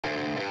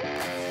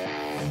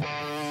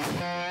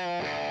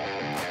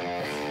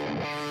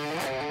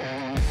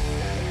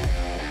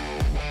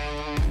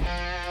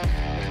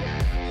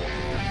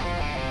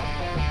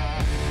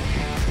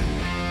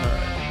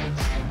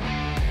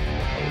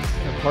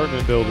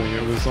apartment building.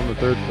 It was on the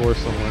 3rd floor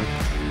somewhere.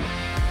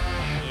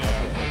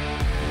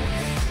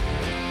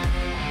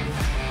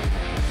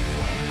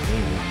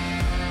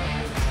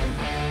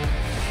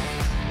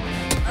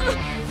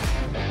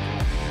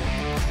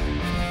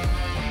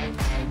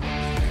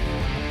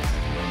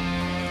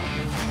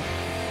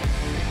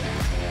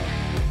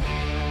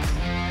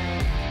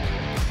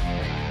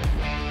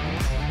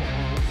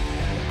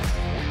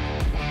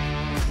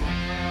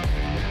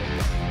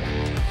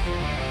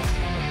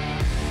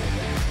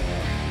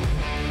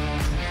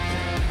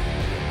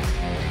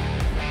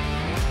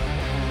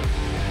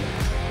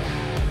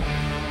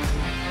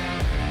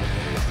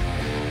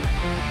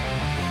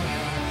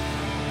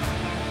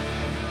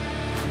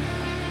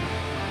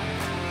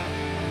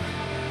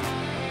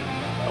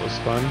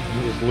 Fun.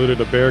 We just looted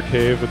a bear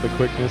cave with the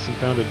quickness and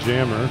found a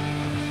jammer.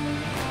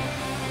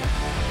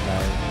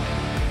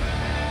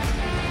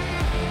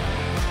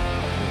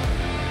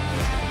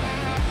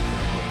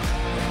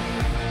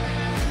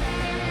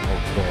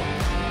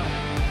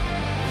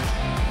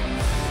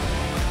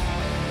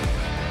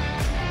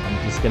 I'm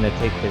just gonna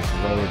take this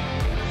road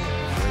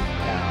straight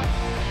down.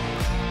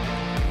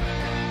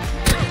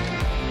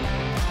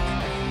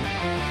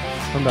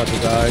 I'm about to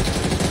die.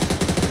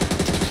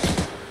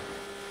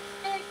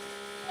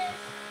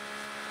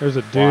 There's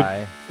a dude.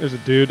 Why? There's a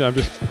dude. I'm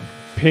just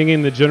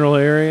pinging the general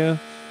area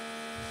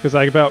because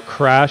I about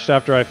crashed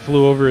after I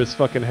flew over his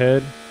fucking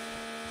head.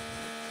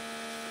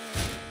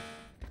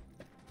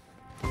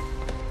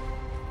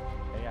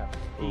 Yeah,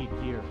 feed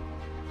here.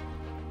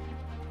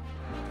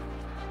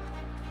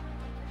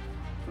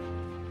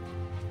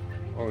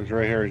 Oh, he's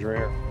right here. He's right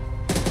here.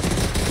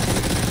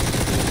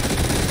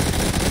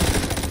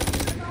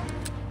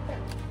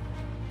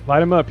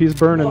 Light him up. He's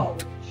burning. Whoa.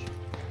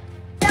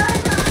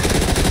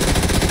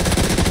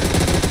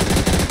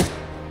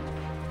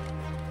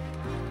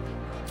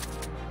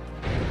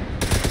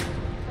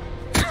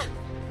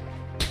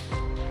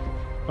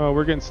 Oh,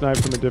 we're getting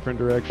sniped from a different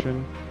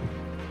direction.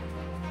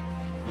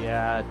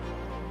 Yeah.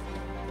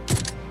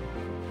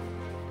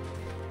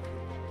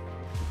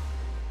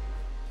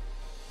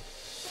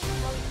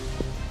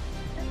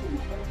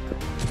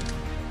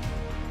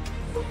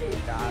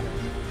 Got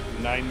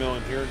him. 9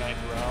 million here, 9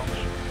 rounds.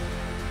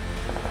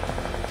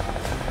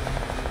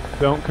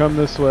 Don't come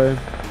this way.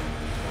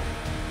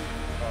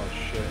 Oh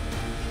shit.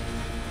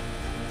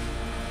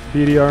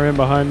 BDRM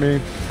behind me.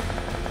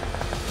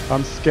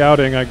 I'm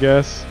scouting, I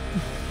guess.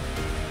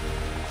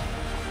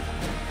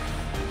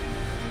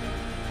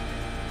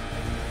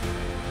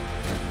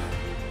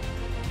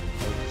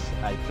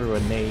 I threw a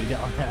nade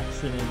on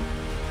accident.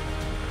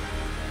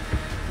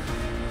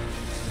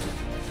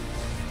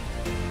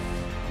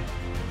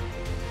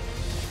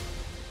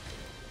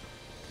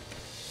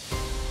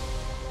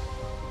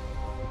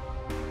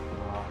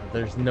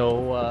 There's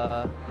no,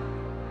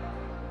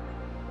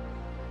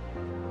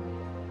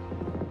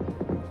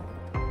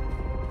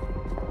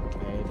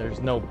 okay, there's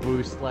no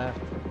boost left.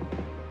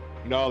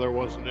 No, there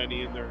wasn't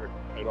any in there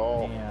at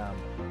all. Damn.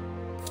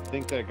 I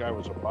think that guy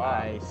was a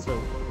bot.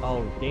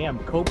 Oh damn,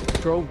 Cope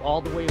drove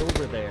all the way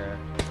over there.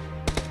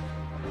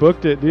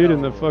 Booked it, dude,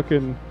 in the No.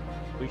 fucking...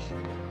 We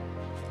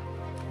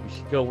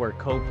should go where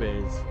Cope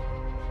is.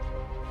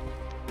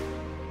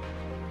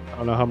 I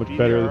don't know how much DDR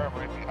better...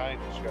 right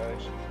behind us,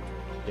 guys.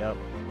 Yep.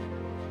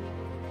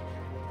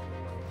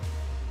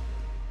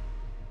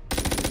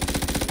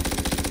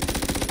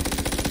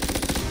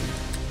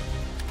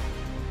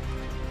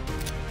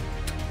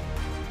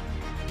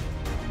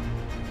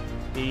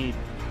 Speed,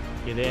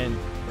 get in.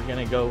 We're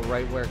gonna go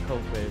right where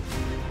Cope is.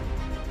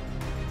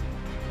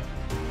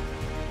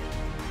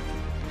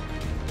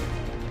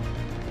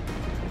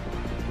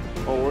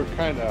 Oh, we're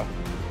kind of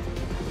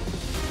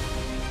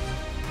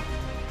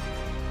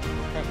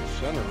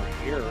center right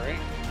here, right?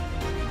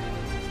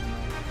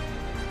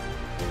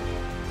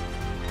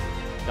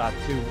 Got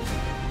too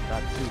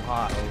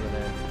hot over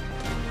there.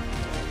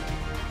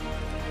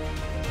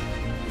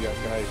 You got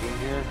guys in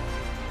here.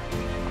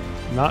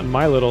 Not in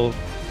my little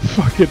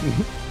fucking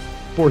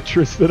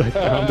fortress that I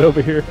found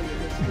over here.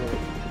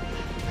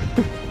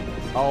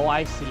 Oh,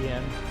 I see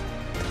him.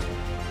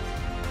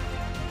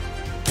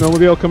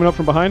 Snowmobile coming up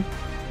from behind.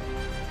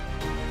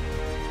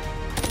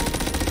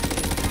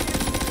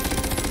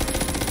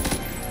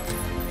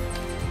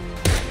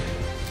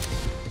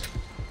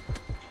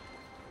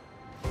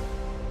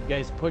 You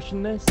guys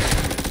pushing this?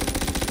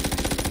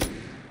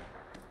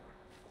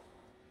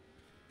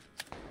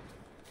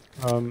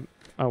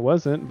 I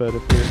wasn't, but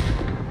if you're...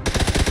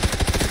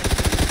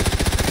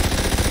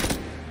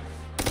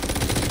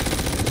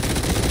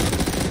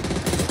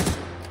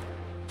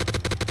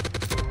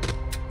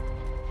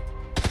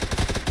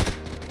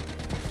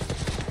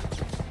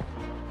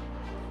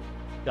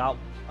 Got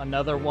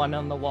another one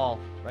on the wall,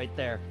 right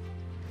there.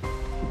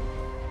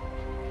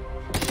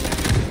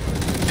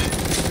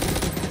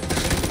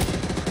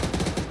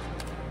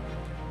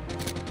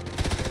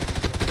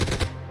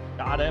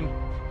 Got him.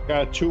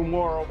 Got 2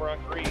 more over on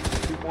green.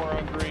 2 more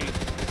on green.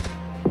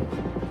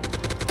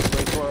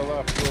 Right to our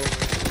left, bro.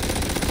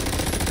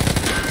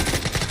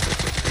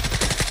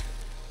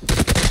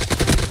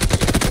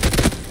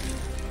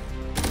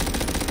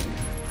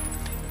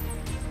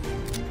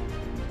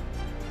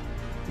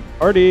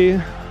 Party.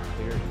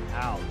 Cleared the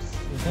house.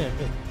 Cleared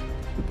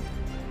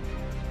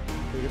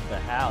the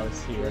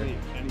house here.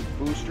 Any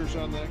boosters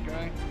on that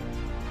guy?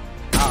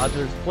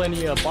 There's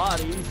plenty of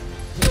bodies.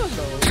 So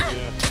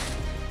Yeah.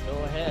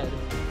 go ahead.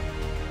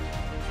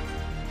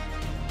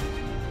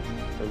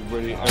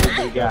 Everybody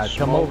Yeah, got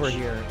come smokes. over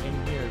here.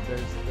 In here,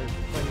 there's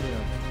plenty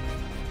of.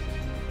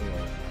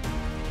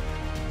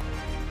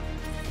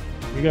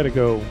 We gotta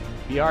go.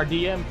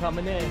 BRDM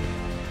coming in.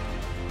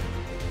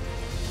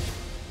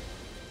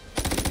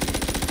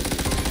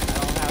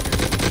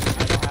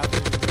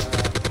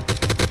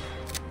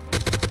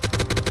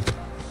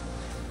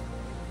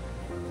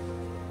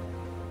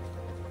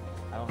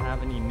 I don't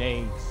have any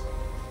nades.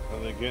 Are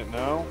they getting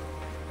out?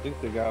 I think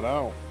they got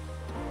out.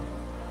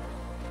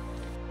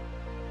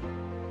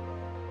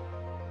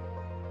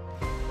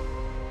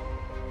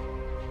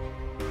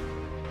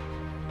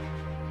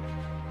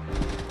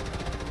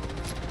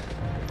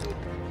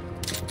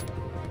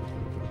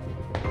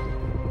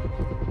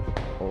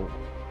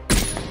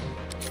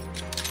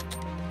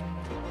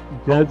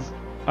 Jed's.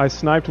 I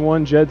sniped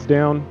one. Jed's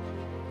down.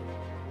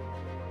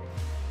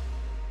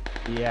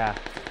 Yeah.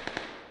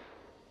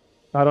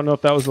 I don't know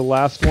if that was the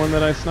last one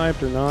that I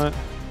sniped or not.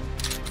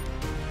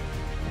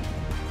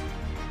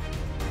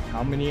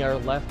 How many are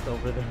left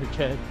over there,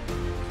 Jed?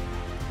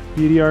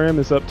 BDRM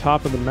is up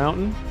top of the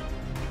mountain.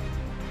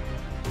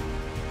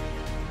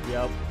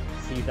 Yep.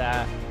 See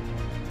that?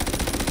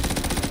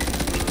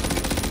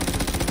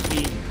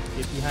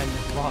 Get behind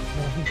this rock,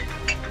 man.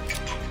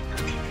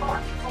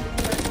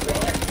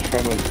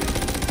 Coming.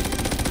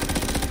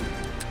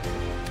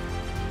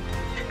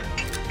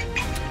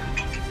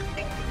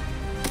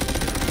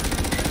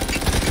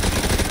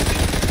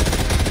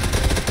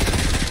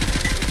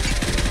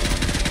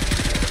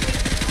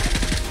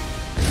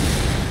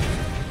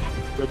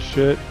 Good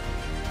shit.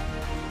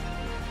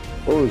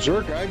 Oh, is there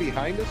a guy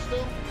behind us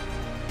still?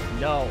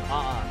 No,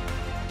 No.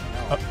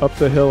 Up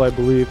the hill, I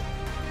believe.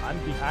 I'm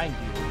behind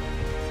you.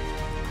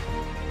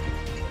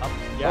 Up,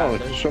 yeah, Oh,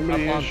 there's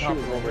somebody up on is top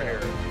shooting of over the hill.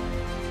 here.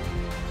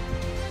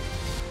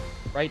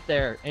 Right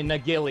there, in the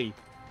ghillie.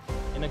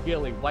 In a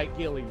ghillie, white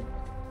ghillie.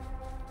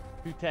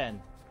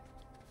 210.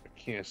 I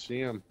can't see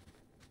him.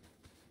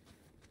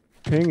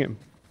 Ping him.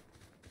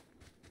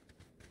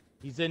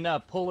 He's in a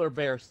polar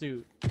bear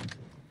suit.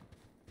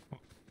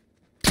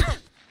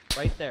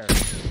 Right there.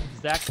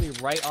 Exactly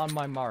right on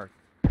my mark.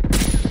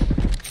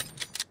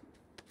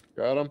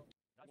 Got him.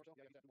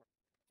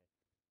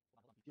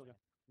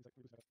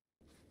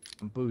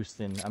 I'm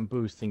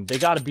boosting. They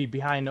gotta be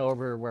behind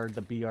over where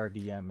the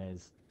BRDM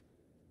is.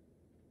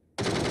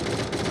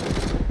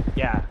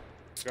 Yeah.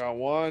 Got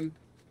one.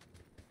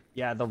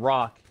 Yeah, the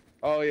rock.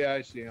 Oh yeah,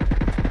 I see him. I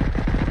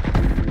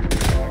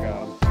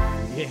got him.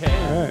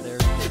 Yeah, Alright. there